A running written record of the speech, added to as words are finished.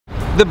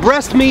The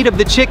breast meat of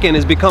the chicken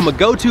has become a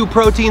go-to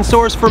protein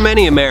source for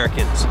many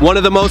Americans. One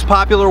of the most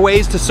popular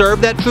ways to serve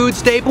that food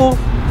staple?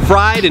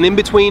 Fried and in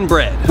between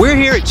bread. We're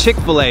here at Chic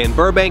Fil A in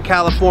Burbank,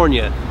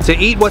 California to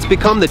eat what's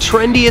become the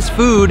trendiest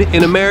food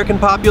in American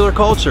popular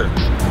culture,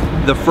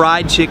 the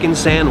fried chicken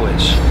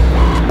sandwich.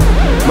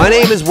 My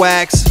name is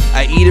Wax,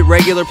 I eat at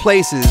regular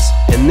places,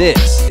 and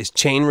this is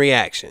Chain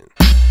Reaction.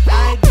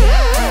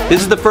 This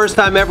is the first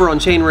time ever on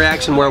Chain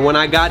Reaction where when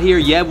I got here,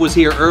 Yev was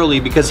here early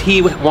because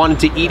he wanted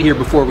to eat here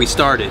before we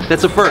started.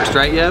 That's a first,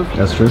 right, Yev?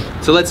 That's true.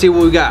 So let's see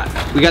what we got.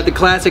 We got the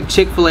classic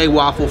Chick Fil A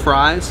waffle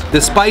fries,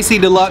 the spicy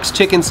deluxe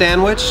chicken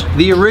sandwich,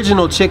 the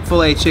original Chick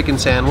Fil A chicken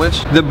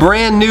sandwich, the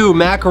brand new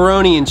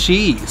macaroni and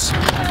cheese,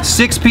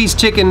 6-piece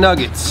chicken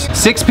nuggets,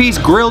 6-piece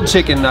grilled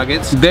chicken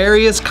nuggets,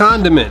 various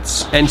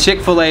condiments, and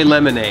Chick Fil A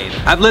lemonade.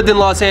 I've lived in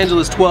Los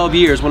Angeles 12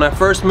 years. When I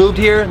first moved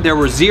here, there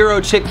were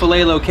 0 Chick Fil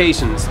A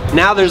locations.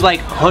 Now there's like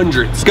hundreds.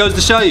 Goes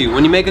to show you,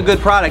 when you make a good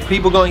product,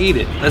 people gonna eat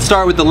it. Let's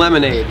start with the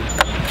lemonade.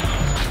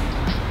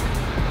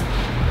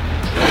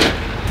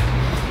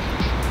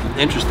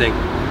 Interesting.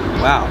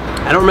 Wow.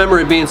 I don't remember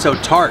it being so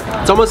tart.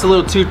 It's almost a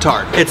little too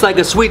tart. It's like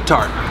a sweet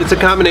tart. It's a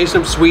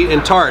combination of sweet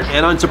and tart.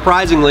 And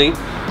unsurprisingly,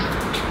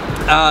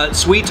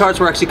 sweet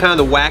tarts were actually kind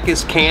of the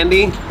wackest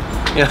candy.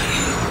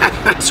 Yeah.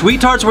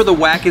 Sweet tarts were the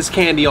wackest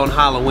candy on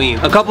Halloween.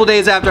 A couple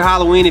days after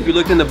Halloween, if you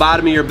looked in the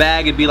bottom of your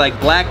bag, it'd be like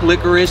black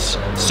licorice,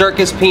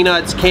 circus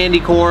peanuts, candy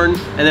corn,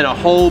 and then a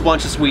whole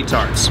bunch of sweet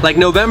tarts. Like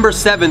November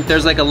 7th,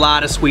 there's like a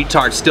lot of sweet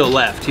tarts still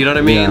left. You know what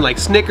I mean? Yeah. Like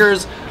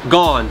Snickers,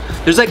 gone.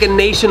 There's like a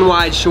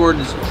nationwide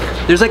shortage.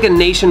 There's like a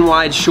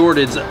nationwide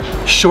shortage.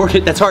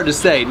 That's hard to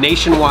say.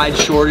 Nationwide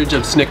shortage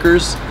of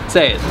Snickers.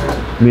 Say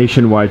it.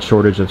 Nationwide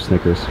shortage of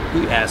Snickers.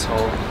 You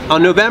asshole.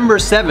 On November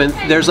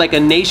 7th, there's like a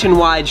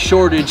nationwide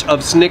shortage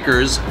of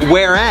Snickers,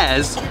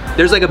 whereas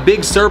there's like a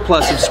big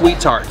surplus of sweet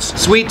tarts.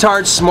 Sweet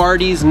tarts,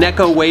 Smarties,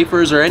 Necco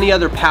wafers, or any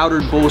other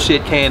powdered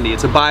bullshit candy.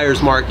 It's a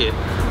buyer's market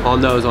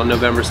on those on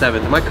November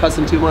 7th. Am I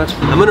cussing too much?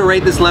 I'm gonna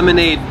rate this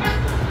lemonade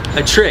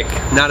a trick,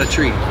 not a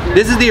treat.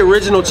 This is the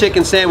original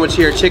chicken sandwich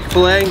here at Chick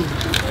Fil A.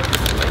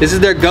 This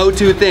is their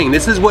go-to thing.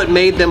 This is what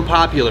made them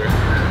popular.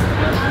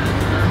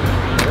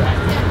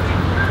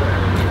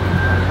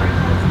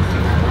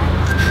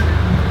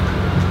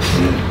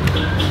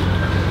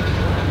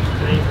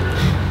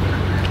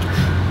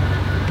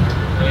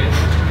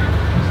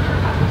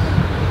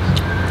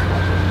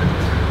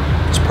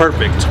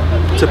 Perfect.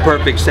 It's a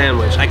perfect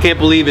sandwich. I can't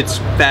believe it's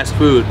fast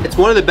food. It's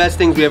one of the best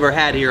things we ever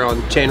had here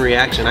on Chain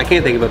Reaction. I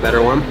can't think of a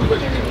better one.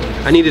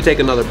 I need to take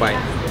another bite.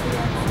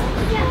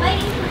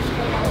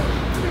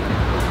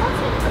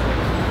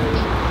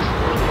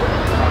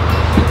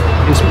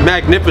 It's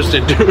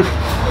magnificent, dude.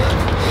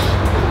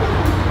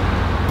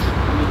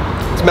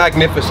 It's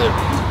magnificent.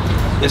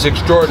 It's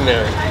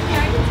extraordinary.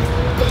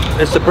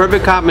 It's the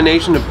perfect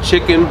combination of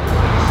chicken,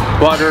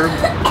 butter,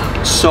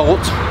 salt,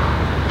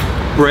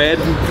 bread.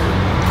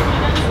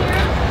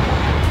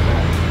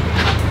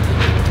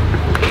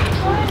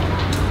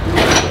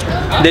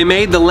 They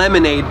made the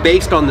lemonade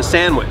based on the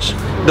sandwich.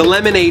 The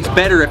lemonade's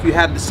better if you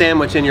have the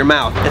sandwich in your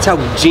mouth. That's how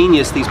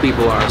genius these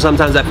people are.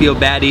 Sometimes I feel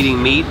bad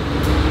eating meat,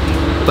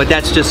 but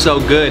that's just so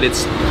good.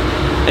 It's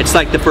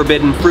like the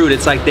forbidden fruit.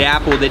 It's like the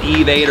apple that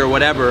Eve ate or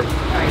whatever,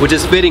 which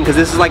is fitting because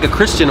this is like a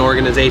Christian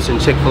organization,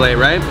 Chick Fil A,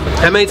 right?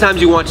 How many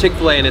times you want Chick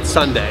Fil A and it's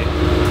Sunday?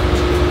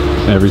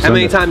 Every Sunday. How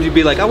many times you'd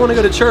be like, I want to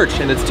go to church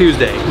and it's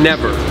Tuesday?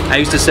 Never. I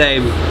used to say,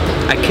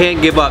 I can't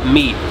give up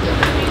meat.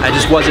 I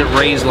just wasn't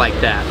raised like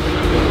that.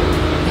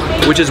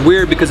 Which is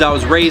weird because I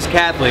was raised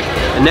Catholic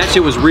and that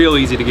shit was real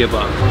easy to give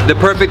up. The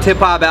perfect hip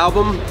hop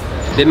album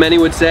that many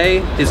would say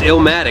is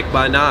Illmatic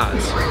by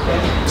Nas.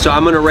 So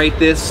I'm gonna rate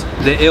this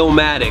the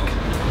Illmatic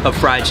of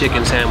fried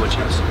chicken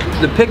sandwiches.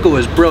 The pickle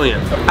is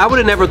brilliant. I would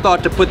have never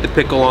thought to put the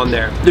pickle on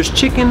there. There's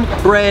chicken,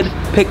 bread,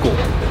 pickle.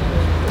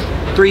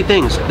 3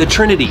 things, the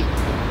Trinity.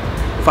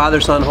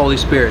 Father, Son, Holy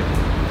Spirit.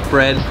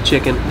 Bread,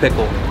 chicken,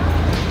 pickle.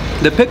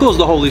 The pickle is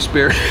the Holy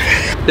Spirit.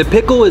 The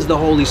pickle is the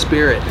Holy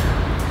Spirit.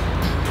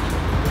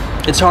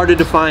 It's hard to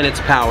define its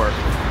power.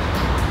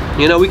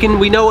 You know,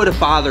 we know what a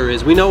father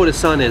is, we know what a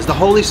son is. The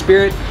Holy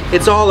Spirit,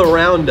 it's all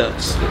around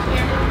us.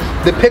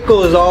 The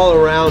pickle is all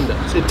around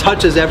us. It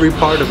touches every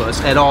part of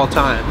us at all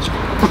times.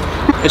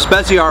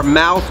 Especially our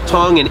mouth,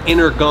 tongue, and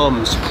inner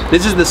gums.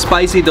 This is the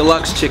spicy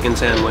deluxe chicken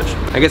sandwich.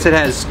 I guess it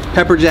has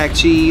pepper jack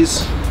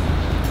cheese,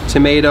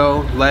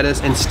 tomato,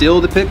 lettuce, and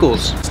still the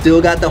pickles.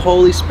 Still got the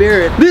Holy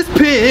Spirit. This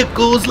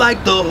pickle's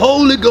like the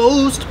Holy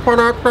Ghost.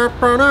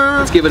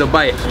 Let's give it a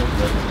bite.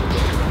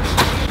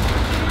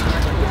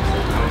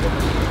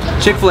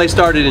 Chick Fil A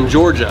started in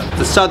Georgia.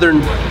 It's a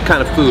southern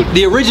kind of food.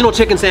 The original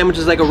chicken sandwich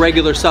is like a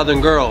regular southern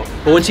girl,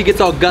 but when she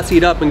gets all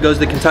gussied up and goes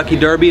to the Kentucky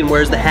Derby and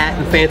wears the hat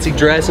and fancy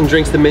dress and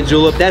drinks the mint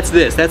julep, that's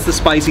this. That's the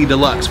spicy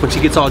deluxe, when she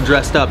gets all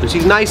dressed up. And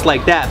she's nice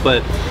like that,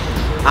 but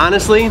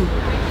honestly,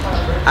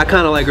 I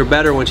kind of like her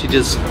better when she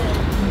just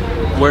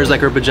wears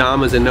like her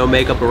pajamas and no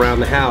makeup around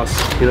the house.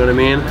 You know what I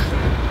mean?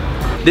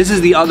 This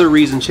is the other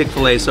reason Chick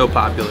Fil A is so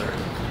popular.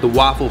 The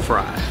waffle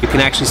fry. You can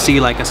actually see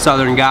like a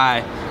southern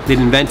guy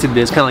that invented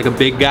this, kind of like a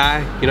big guy,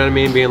 you know what I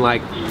mean? Being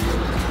like,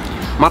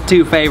 my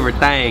two favorite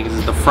things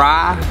is the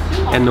fry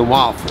and the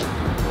waffle.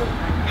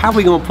 How are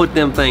we gonna put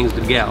them things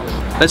together?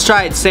 Let's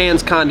try it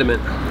sans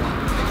condiment.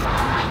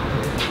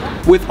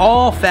 With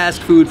all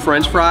fast food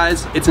French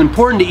fries, it's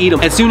important to eat them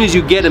as soon as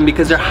you get them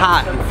because they're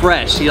hot and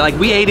fresh. Like,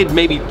 we ate it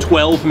maybe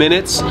 12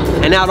 minutes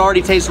and now it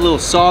already tastes a little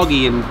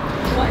soggy and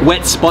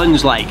wet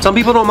sponge-like. Some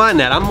people don't mind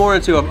that. I'm more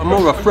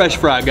of a fresh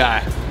fry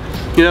guy.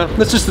 You know,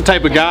 that's just the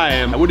type of guy I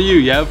am. What are you,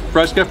 Yev?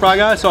 Fresh fry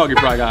guy, soggy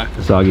fry guy?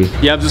 Soggy.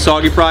 Yev's a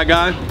soggy fry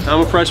guy.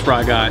 I'm a fresh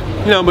fry guy.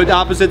 You know, but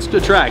opposites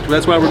attract.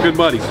 That's why we're good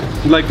buddies.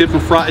 We like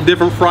different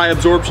fry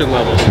absorption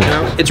levels. You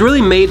know? It's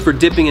really made for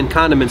dipping in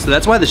condiments, so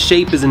that's why the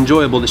shape is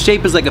enjoyable. The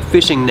shape is like a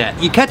fishing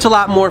net. You catch a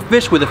lot more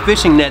fish with a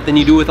fishing net than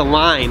you do with a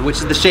line, which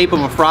is the shape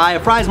of a fry. A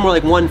fry is more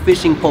like one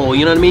fishing pole.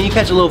 You know what I mean? You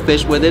catch a little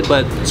fish with it,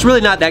 but it's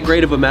really not that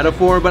great of a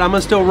metaphor. But I'm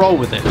gonna still roll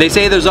with it. They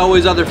say there's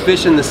always other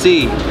fish in the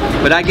sea,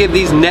 but I give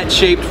these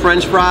net-shaped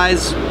French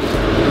fries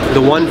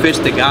the one fish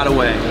that got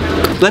away.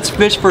 Let's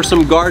fish for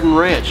some garden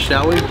ranch,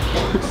 shall we?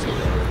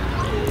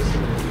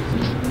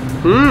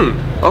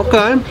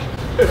 Okay.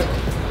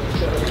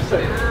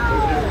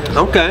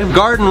 Okay,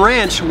 garden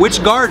ranch,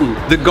 which garden?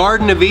 The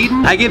Garden of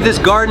Eden? I give this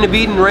Garden of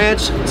Eden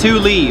ranch 2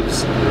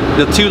 leaves.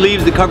 The 2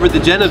 leaves that covered the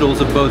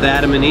genitals of both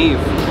Adam and Eve.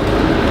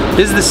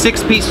 This is the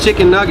 6-piece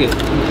chicken nugget.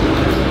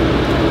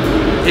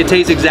 It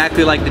tastes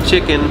exactly like the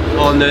chicken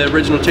on the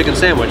original chicken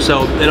sandwich.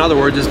 So, in other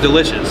words, it's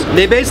delicious.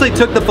 They basically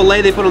took the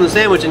filet they put on the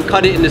sandwich and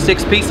cut it into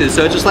 6 pieces.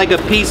 So it's just like a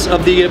piece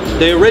of the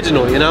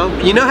original, you know?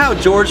 You know how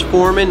George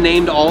Foreman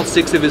named all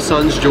 6 of his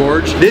sons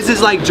George? This is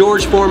like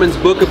George Foreman's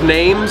book of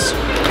names.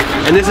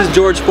 And this is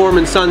George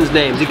Foreman's son's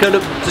names. He could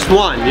have just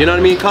one, you know what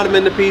I mean? Cut them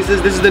into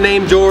pieces. This is the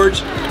name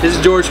George. This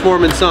is George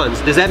Foreman's sons.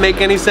 Does that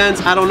make any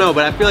sense? I don't know,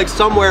 but I feel like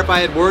somewhere if I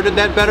had worded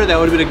that better, that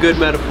would have been a good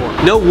metaphor.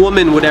 No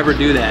woman would ever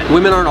do that.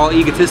 Women aren't all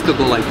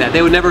egotistical like that.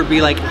 They would never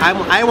be like,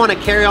 I want to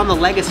carry on the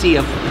legacy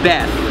of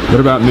Beth.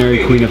 What about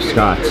Mary Queen of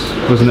Scots?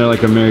 Wasn't there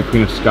like a Mary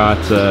Queen of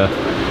Scots,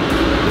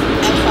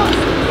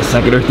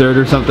 second or third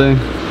or something?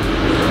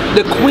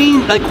 The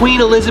Queen, like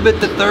Queen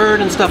Elizabeth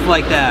III and stuff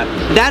like that.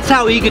 That's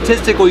how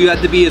egotistical you have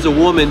to be as a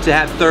woman to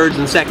have thirds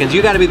and seconds.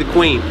 You gotta be the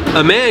queen.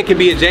 A man can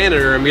be a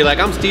janitor and be like,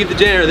 I'm Steve the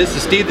janitor, this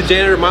is Steve the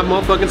janitor, my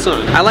motherfucking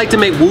son. I like to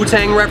make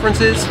Wu-Tang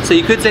references. So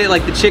you could say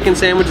like the chicken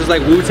sandwich is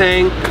like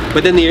Wu-Tang,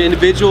 but then the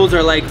individuals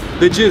are like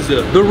the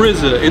Jizza, the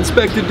RZA,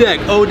 Inspector Deck,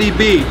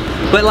 ODB.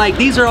 But like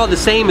these are all the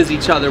same as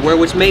each other,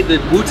 which made the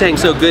Wu-Tang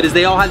so good is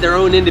they all had their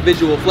own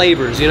individual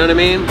flavors, you know what I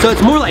mean? So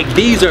it's more like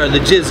these are the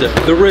Jizza,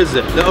 the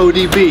RZA, the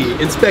ODB,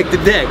 Inspector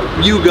Deck,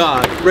 You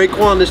God,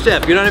 Raekwon the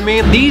Chef, you know what I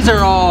mean? These are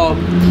all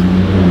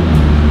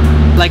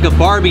like a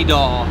Barbie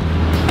doll.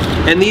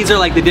 And these are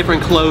like the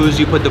different clothes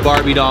you put the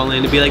Barbie doll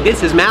in to be like,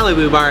 this is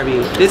Malibu Barbie,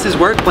 this is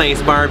workplace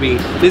Barbie,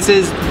 this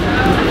is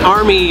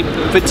army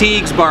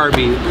fatigues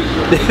Barbie,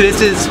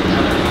 this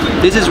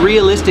is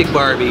realistic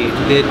Barbie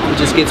that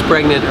just gets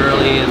pregnant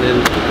early and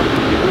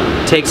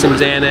then takes some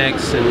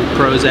Xanax and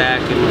Prozac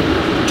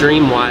and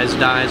dream-wise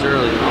dies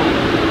early.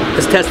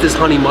 Let's test this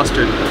honey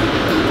mustard.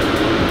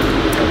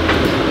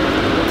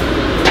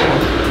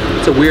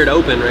 It's a weird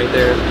open right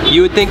there.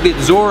 You would think that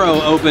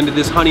Zorro opened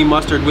this honey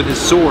mustard with his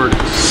sword.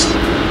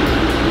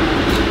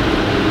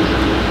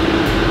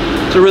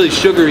 It's a really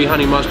sugary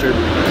honey mustard.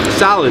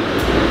 Solid.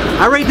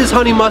 I rate this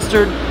honey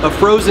mustard a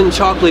frozen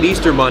chocolate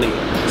Easter bunny.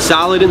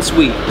 Solid and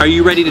sweet. Are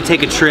you ready to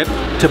take a trip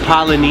to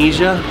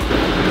Polynesia?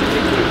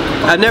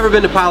 I've never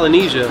been to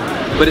Polynesia,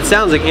 but it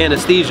sounds like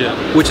anesthesia,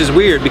 which is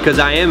weird because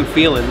I am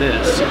feeling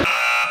this.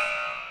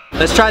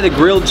 Let's try the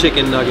grilled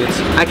chicken nuggets.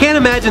 I can't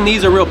imagine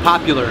these are real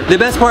popular. The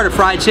best part of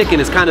fried chicken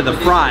is kind of the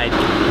fried.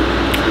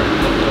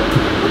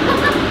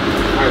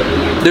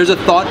 There's a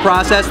thought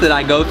process that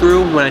I go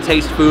through when I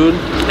taste food,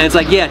 and it's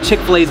like, yeah, Chick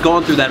Fil A's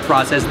gone through that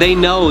process. They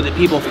know that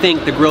people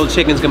think the grilled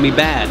chicken's gonna be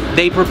bad.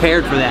 They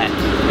prepared for that.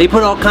 They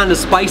put all kinds of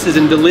spices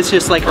and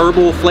delicious like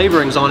herbal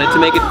flavorings on it to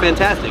make it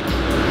fantastic.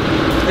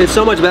 It's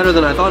so much better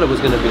than I thought it was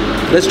gonna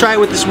be. Let's try it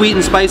with the sweet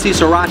and spicy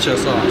sriracha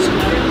sauce.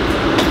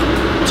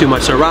 Too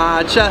much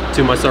sriracha,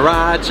 too much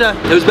sriracha.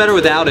 It was better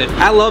without it.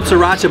 I love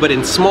sriracha, but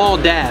in small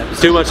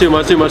dabs. Too much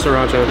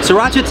sriracha.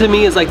 Sriracha to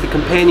me is like the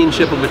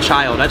companionship of a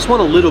child. I just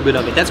want a little bit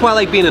of it. That's why I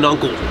like being an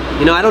uncle.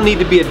 You know, I don't need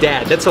to be a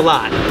dad. That's a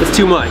lot. That's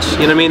too much. You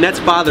know what I mean? That's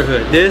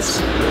fatherhood. This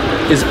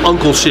is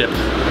uncleship,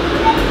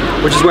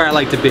 which is where I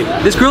like to be.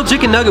 This grilled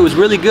chicken nugget was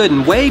really good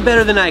and way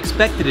better than I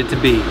expected it to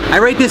be. I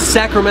rate this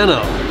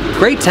Sacramento.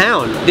 Great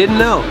town. Didn't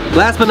know.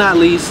 Last but not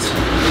least,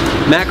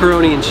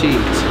 macaroni and cheese.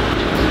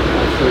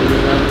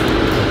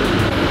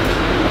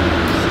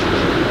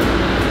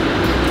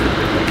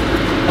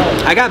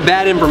 I got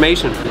bad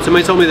information.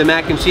 Somebody told me the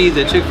mac and cheese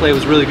at Chick Fil A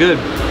was really good.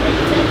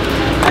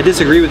 I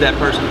disagree with that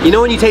person. You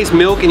know when you taste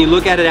milk and you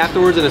look at it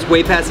afterwards and it's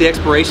way past the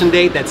expiration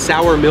date, that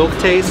sour milk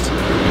taste?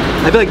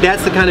 I feel like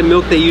that's the kind of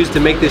milk they use to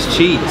make this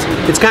cheese.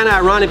 It's kind of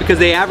ironic because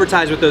they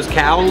advertise with those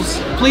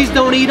cows. Please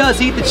don't eat us,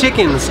 eat the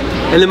chickens.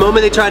 And the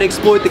moment they try to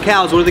exploit the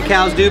cows, what do the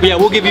cows do? Yeah,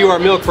 we'll give you our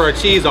milk for our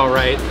cheese, all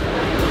right.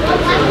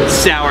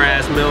 Sour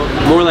ass milk.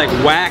 More like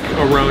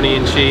whack-a-roni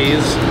and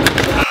cheese.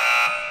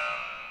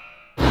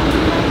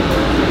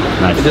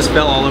 Nice. It just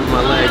fell all over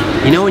my leg.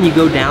 You know when you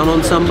go down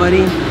on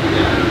somebody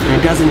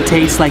and it doesn't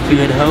taste like you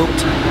had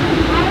hoped?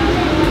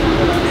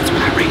 That's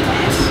what I rate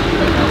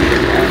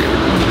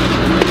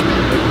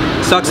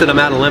this. Sucks that I'm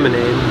out of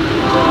lemonade.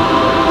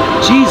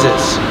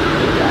 Jesus.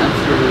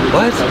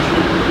 What?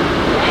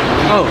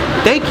 Oh,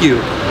 thank you.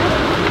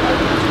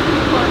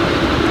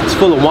 It's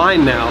full of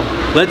wine now.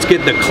 Let's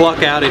get the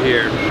cluck out of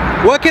here.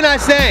 What can I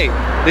say?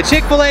 The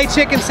Chick Fil A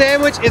chicken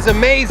sandwich is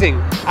amazing.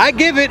 I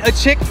give it a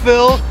Chic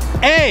Fil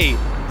A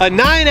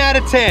 9 out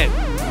of 10.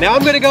 Now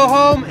I'm gonna go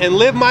home and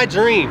live my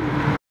dream.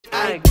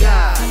 I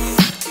got,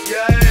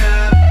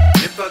 yeah,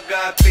 if I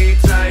got